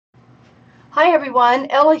Hi everyone,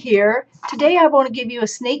 Ella here. Today I want to give you a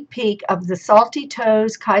sneak peek of the Salty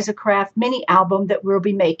Toes Kaisercraft mini album that we'll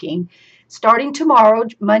be making starting tomorrow,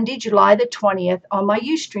 Monday, July the 20th on my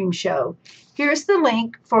Ustream show. Here's the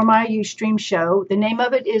link for my Ustream show. The name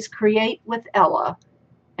of it is Create with Ella,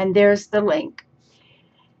 and there's the link.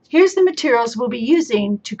 Here's the materials we'll be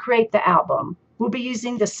using to create the album. We'll be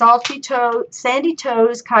using the Sandy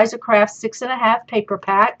Toes Kaisercraft 6.5 paper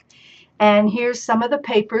pack. And here's some of the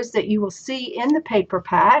papers that you will see in the paper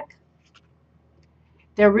pack.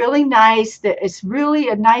 They're really nice. It's really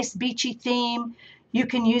a nice beachy theme. You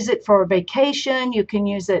can use it for a vacation. You can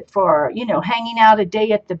use it for, hanging out a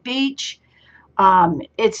day at the beach.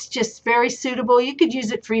 It's just very suitable. You could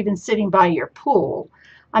use it for even sitting by your pool.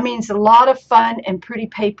 I mean, it's a lot of fun and pretty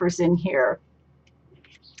papers in here.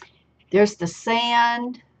 There's the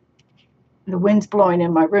sand. The wind's blowing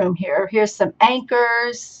in my room here. Here's some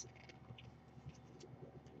anchors.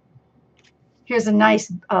 Here's a nice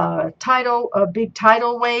big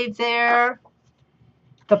tidal wave there.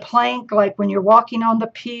 The plank, like when you're walking on the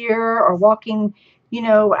pier or walking,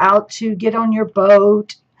 out to get on your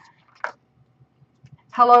boat.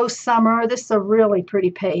 Hello, Summer. This is a really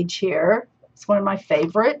pretty page here. It's one of my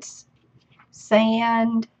favorites.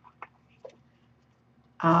 Sand.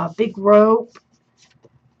 Big rope.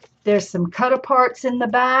 There's some cut-aparts in the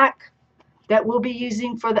back that we'll be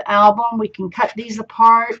using for the album. We can cut these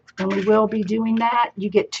apart, and we will be doing that. You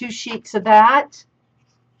get 2 sheets of that.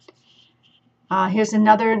 Here's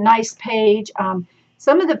another nice page.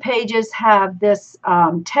 Some of the pages have this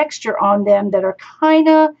texture on them that are kind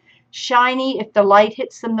of shiny if the light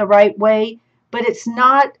hits them the right way, but it's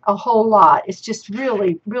not a whole lot. It's just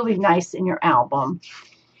really, really nice in your album.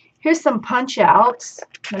 Here's some punch outs.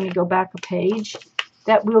 Let me go back a page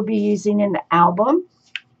that we'll be using in the album.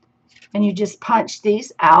 And you just punch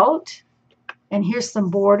these out. And here's some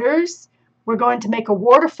borders. We're going to make a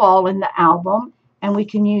waterfall in the album, and we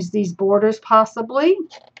can use these borders possibly.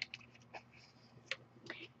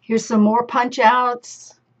 Here's some more punch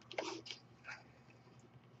outs.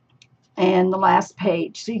 And the last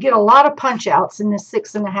page. So you get a lot of punch outs in this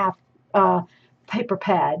 6.5 paper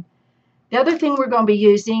pad. The other thing we're going to be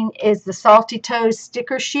using is the Salty Toes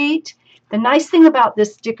sticker sheet. The nice thing about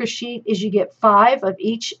this sticker sheet is you get 5 of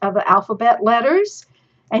each of the alphabet letters,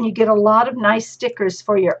 and you get a lot of nice stickers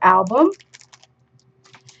for your album.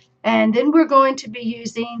 And then we're going to be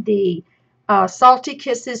using the Salty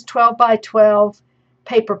Kisses 12 by 12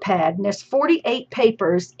 paper pad. And there's 48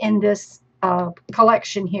 papers in this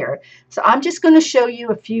collection here. So I'm just going to show you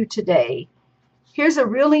a few today. Here's a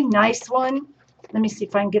really nice one. Let me see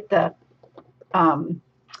if I can get the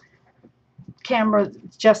camera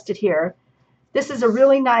adjusted here. This is a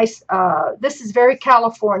really nice, this is very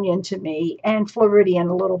Californian to me, and Floridian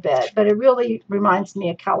a little bit, but it really reminds me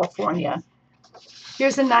of California.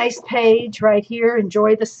 Here's a nice page right here,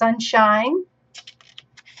 Enjoy the Sunshine.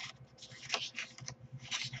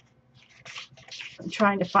 I'm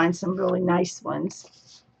trying to find some really nice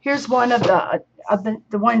ones. Here's one of the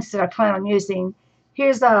ones that I plan on using.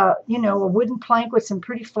 Here's a wooden plank with some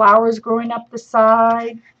pretty flowers growing up the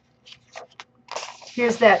side.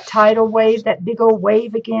 Here's that tidal wave, that big old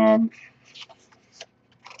wave again.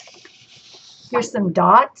 Here's some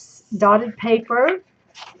dots, dotted paper.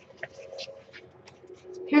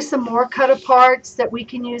 Here's some more cut-aparts that we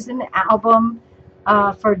can use in the album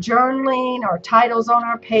for journaling or titles on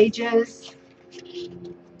our pages.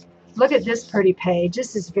 Look at this pretty page.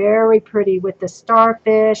 This is very pretty with the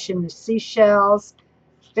starfish and the seashells.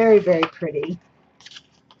 Very, very pretty.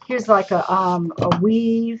 Here's like a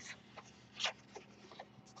weave.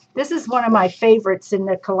 This is one of my favorites in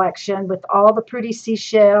the collection with all the pretty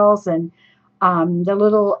seashells and the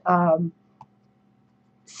little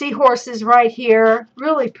seahorses right here.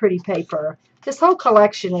 Really pretty paper. This whole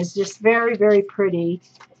collection is just very, very pretty.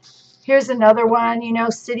 Here's another one,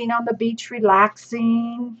 sitting on the beach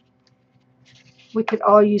relaxing. We could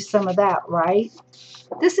all use some of that, right?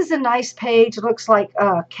 This is a nice page. It looks like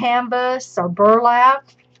canvas or burlap.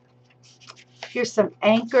 Here's some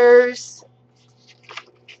anchors.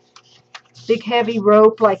 Big heavy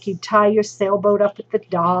rope like you'd tie your sailboat up at the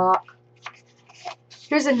dock.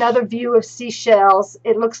 Here's another view of seashells.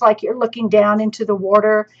 It looks like you're looking down into the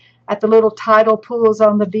water at the little tidal pools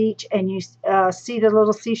on the beach, and you see the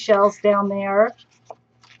little seashells down there.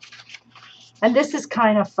 And this is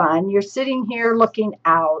kind of fun. You're sitting here looking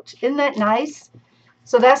out. Isn't that nice?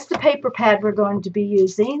 So that's the paper pad we're going to be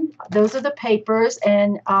using. Those are the papers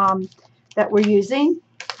and that we're using.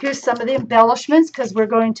 Here's some of the embellishments because we're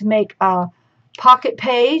going to make a pocket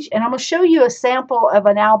page. And I'm going to show you a sample of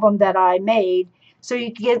an album that I made so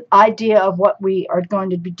you can get an idea of what we are going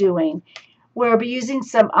to be doing. We'll be using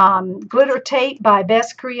some glitter tape by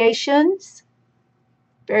Best Creations.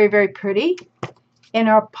 Very, very pretty. In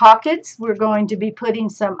our pockets, we're going to be putting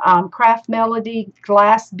some Craft Melody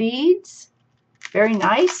glass beads. Very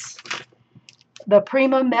nice. The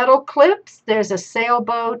Prima metal clips. There's a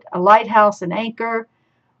sailboat, a lighthouse, an anchor,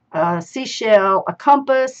 a seashell, a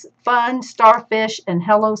compass, fun, starfish, and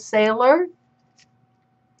hello sailor.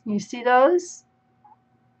 You see those?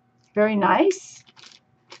 Very nice.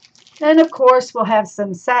 And of course, we'll have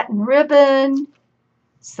some satin ribbon,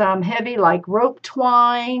 some heavy like rope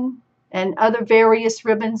twine, and other various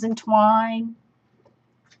ribbons and twine.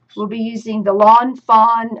 We'll be using the Lawn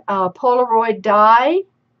Fawn Polaroid die.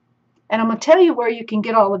 And I'm going to tell you where you can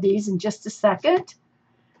get all of these in just a second.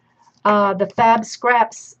 The Fab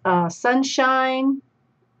Scraps Sunshine,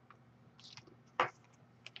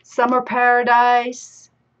 Summer Paradise,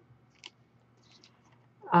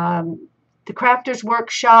 the Crafters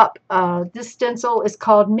Workshop. This stencil is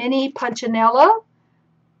called Mini Punchinella.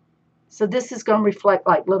 So this is going to reflect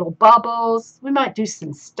like little bubbles. We might do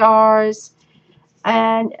some stars.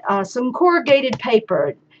 And some corrugated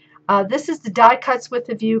paper. This is the Die Cuts with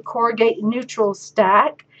a View corrugated neutral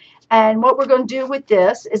stack. And what we're going to do with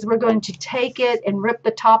this is we're going to take it and rip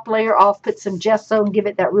the top layer off, put some gesso, and give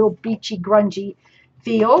it that real beachy, grungy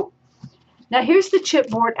feel. Now here's the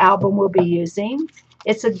chipboard album we'll be using.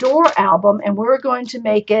 It's a door album, and we're going to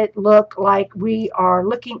make it look like we are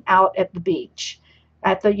looking out at the beach,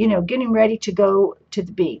 at the, getting ready to go to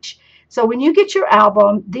the beach. So when you get your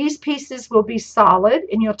album, these pieces will be solid,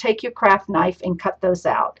 and you'll take your craft knife and cut those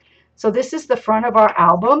out. So this is the front of our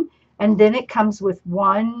album, and then it comes with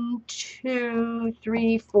 1, 2,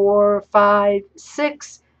 3, 4, 5,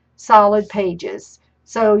 6 solid pages.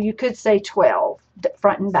 So you could say 12,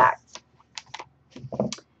 front and back.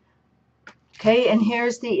 Okay, and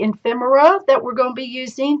here's the ephemera that we're going to be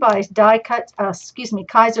using by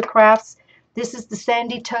Kaiser Crafts. This is the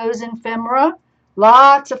Sandy Toes ephemera.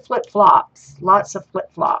 Lots of flip-flops, lots of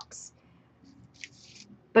flip-flops.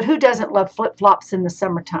 But who doesn't love flip-flops in the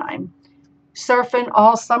summertime? Surfing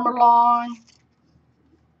all summer long.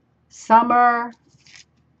 Summer.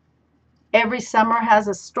 Every summer has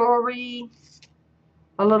a story.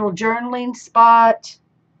 A little journaling spot.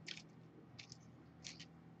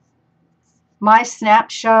 My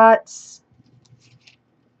snapshots.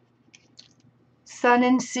 Sun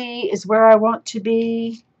and sea is where I want to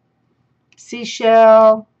be.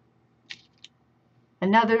 Seashell.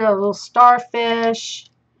 Another little starfish.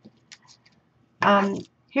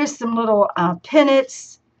 Here's some little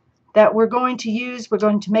pennants that we're going to use. We're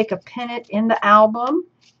going to make a pennant in the album.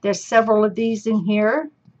 There's several of these in here.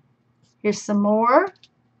 Here's some more.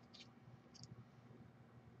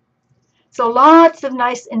 So lots of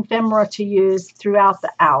nice ephemera to use throughout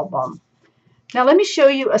the album. Now let me show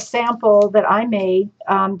you a sample that I made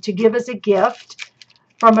to give as a gift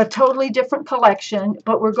from a totally different collection,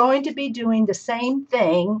 but we're going to be doing the same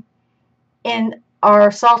thing in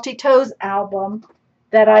our Salty Toes album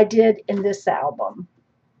that I did in this album.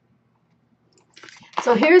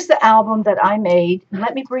 So here's the album that I made.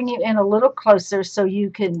 Let me bring you in a little closer so you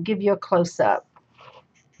can give you a close-up.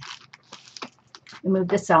 Move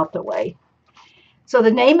this out the way. So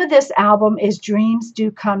the name of this album is Dreams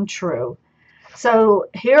Do Come True. So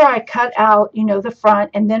here I cut out, the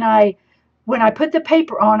front, and then when I put the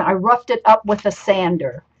paper on, I roughed it up with a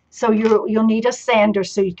sander. So you'll need a sander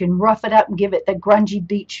so you can rough it up and give it the grungy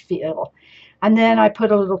beach feel. And then I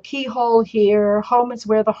put a little keyhole here. Home is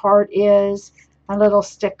where the heart is. A little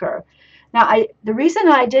sticker. Now, the reason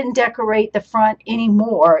I didn't decorate the front any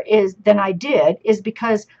more than I did is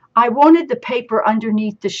because I wanted the paper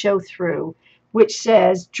underneath to show through, which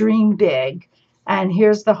says Dream Big. And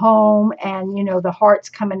here's the home, and the heart's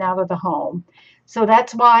coming out of the home. So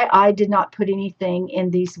that's why I did not put anything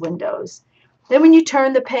in these windows. Then when you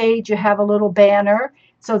turn the page, you have a little banner.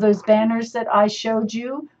 So those banners that I showed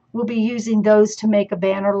you, we'll be using those to make a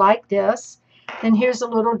banner like this. Then here's a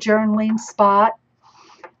little journaling spot.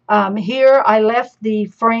 Here I left the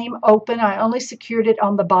frame open. I only secured it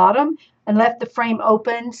on the bottom and left the frame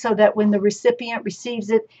open so that when the recipient receives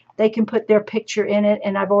it, they can put their picture in it.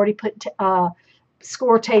 And I've already put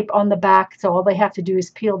score tape on the back, so all they have to do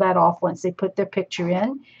is peel that off once they put their picture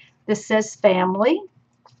in. This says family.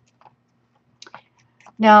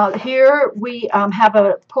 Now here we have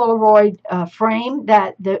a Polaroid frame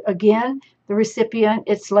that, again, the recipient,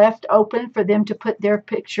 it's left open for them to put their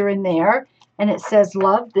picture in there. And it says,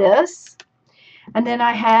 love this. And then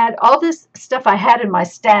I had all this stuff I had in my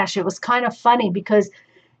stash. It was kind of funny because,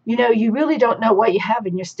 you really don't know what you have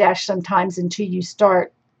in your stash sometimes until you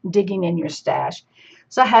start digging in your stash.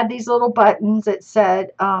 So I had these little buttons that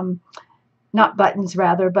said, not buttons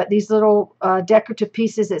rather, but these little decorative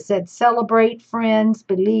pieces that said celebrate, friends,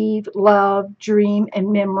 believe, love, dream,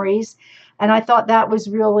 and memories. And I thought that was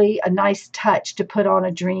really a nice touch to put on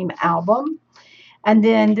a dream album. And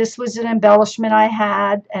then this was an embellishment I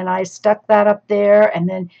had, and I stuck that up there. And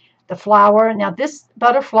then the flower. Now this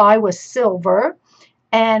butterfly was silver,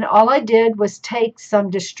 and all I did was take some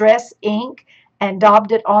Distress ink and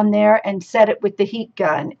daubed it on there and set it with the heat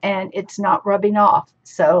gun, and it's not rubbing off.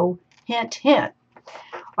 So hint, hint.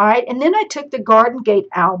 All right, and then I took the Garden Gate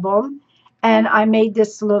album and I made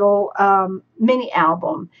this little mini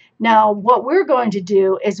album. Now, what we're going to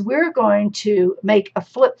do is we're going to make a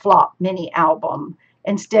flip-flop mini album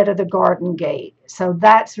instead of the Garden Gate. So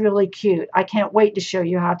that's really cute. I can't wait to show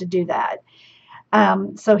you how to do that.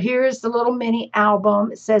 So here's the little mini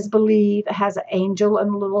album. It says Believe. It has an angel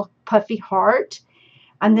and a little puffy heart.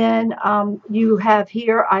 And then you have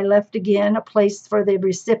here, I left again a place for the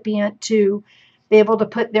recipient to be able to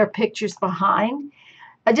put their pictures behind.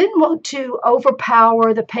 I didn't want to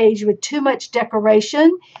overpower the page with too much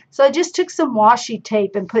decoration, so I just took some washi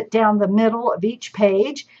tape and put down the middle of each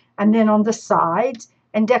page and then on the sides,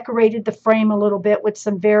 and decorated the frame a little bit with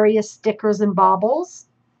some various stickers and baubles.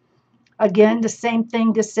 Again, the same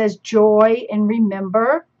thing. This says joy and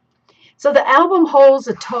remember. So the album holds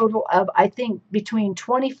a total of, I think, between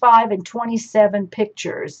 25 and 27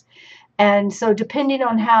 pictures. And so depending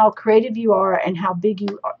on how creative you are and how big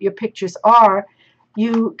your pictures are,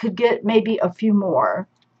 you could get maybe a few more.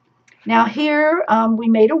 Now here we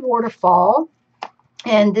made a waterfall.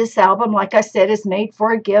 And this album, like I said, is made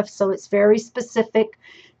for a gift. So it's very specific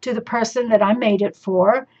to the person that I made it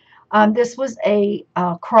for. This was a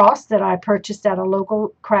cross that I purchased at a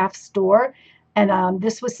local craft store. And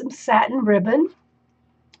this was some satin ribbon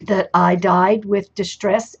that I dyed with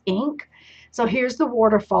Distress ink. So here's the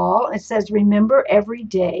waterfall. It says, remember every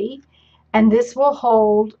day. And this will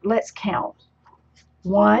hold, let's count,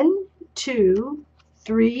 1, 2,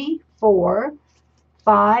 3, 4,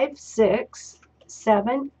 5, 6,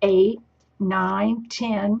 7, 8, 9,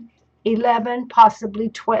 10, 11, possibly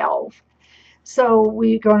 12. So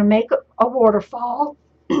we're going to make a waterfall.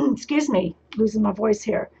 Excuse me, losing my voice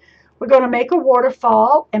here. We're going to make a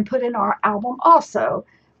waterfall and put in our album also.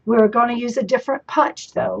 We're going to use a different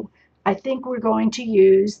punch though. I think we're going to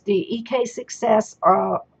use the EK Success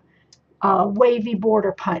wavy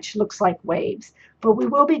border punch. Looks like waves. But we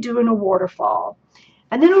will be doing a waterfall.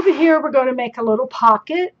 And then over here, we're going to make a little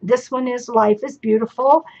pocket. This one is Life is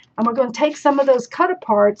Beautiful. And we're going to take some of those cut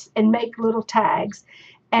aparts and make little tags.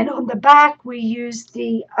 And on the back, we use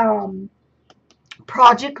the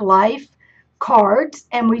Project Life cards.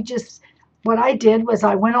 And what I did was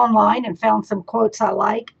I went online and found some quotes I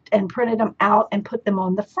liked and printed them out and put them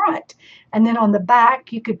on the front. And then on the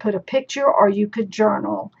back, you could put a picture or you could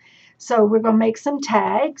journal. So we're going to make some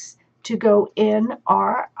tags to go in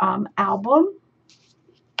our album.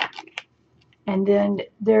 And then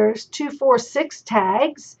there's 2, 4, 6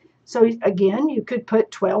 tags. So again, you could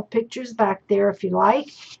put 12 pictures back there if you like.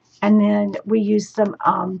 And then we use some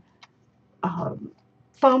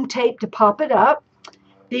foam tape to pop it up.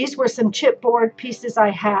 These were some chipboard pieces I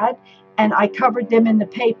had, and I covered them in the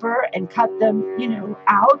paper and cut them,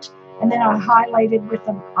 out. And then I highlighted with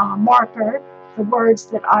a marker the words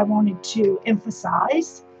that I wanted to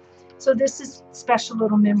emphasize. So this is Special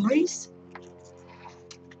Little Memories.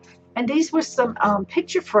 And these were some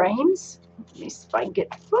picture frames. Let me see if I can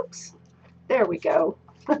get, whoops, there we go.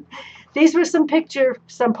 These were some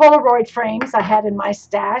Polaroid frames I had in my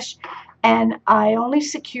stash, and I only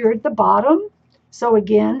secured the bottom. So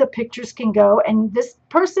again, the pictures can go. And this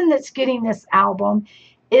person that's getting this album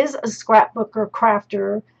is a scrapbooker,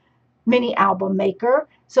 crafter, mini album maker.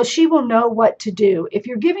 So she will know what to do. If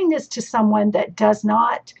you're giving this to someone that does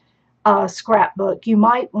not scrapbook, you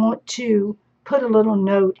might want to put a little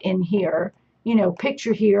note in here,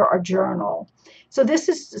 picture here or journal. So this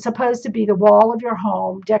is supposed to be the wall of your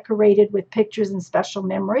home decorated with pictures and special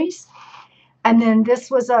memories. And then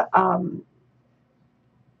this was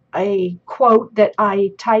a quote that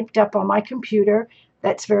I typed up on my computer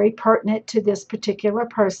that's very pertinent to this particular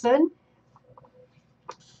person.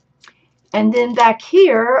 And then back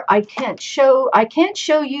here, I can't show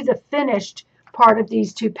you the finished part of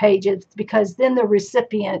these 2 pages because then the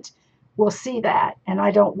recipient will see that, and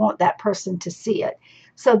I don't want that person to see it.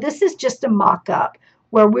 So this is just a mock-up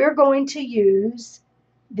where we're going to use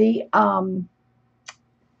the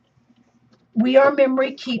We Are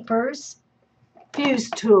Memory Keepers fuse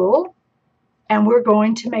tool, and we're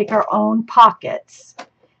going to make our own pockets.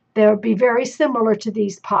 They'll be very similar to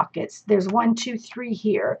these pockets. There's 1, 2, 3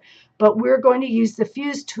 here, but we're going to use the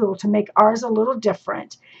fuse tool to make ours a little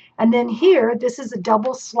different. And then here, this is a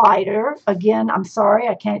double slider. Again, I'm sorry,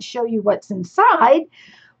 I can't show you what's inside,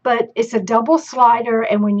 but it's a double slider,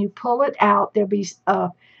 and when you pull it out, there'll be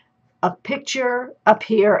a picture up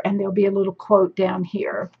here, and there'll be a little quote down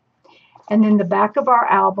here. And then the back of our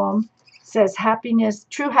album says, "Happiness,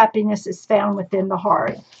 true happiness is found within the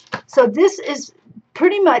heart." So this is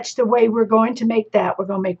pretty much the way we're going to make that. We're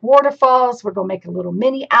going to make waterfalls, we're going to make a little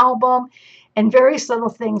mini album, and various little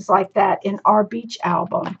things like that in our beach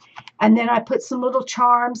album. And then I put some little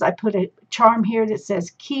charms. I put a charm here that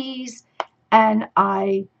says keys, and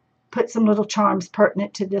I put some little charms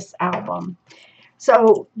pertinent to this album.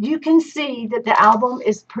 So you can see that the album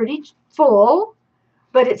is pretty full,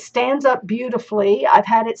 but it stands up beautifully. I've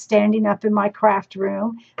had it standing up in my craft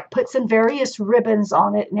room, put some various ribbons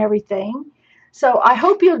on it and everything. So I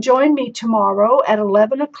hope you'll join me tomorrow at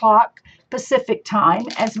 11 o'clock Pacific time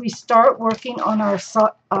as we start working on our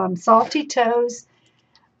Salty Toes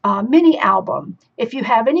mini album. If you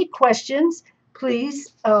have any questions,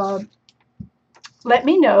 please let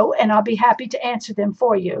me know, and I'll be happy to answer them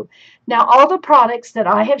for you. Now, all the products that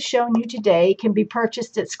I have shown you today can be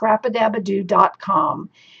purchased at scrapadabadoo.com.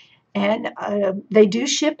 And they do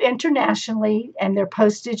ship internationally, and their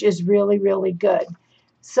postage is really, really good.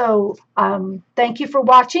 So thank you for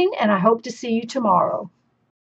watching, and I hope to see you tomorrow.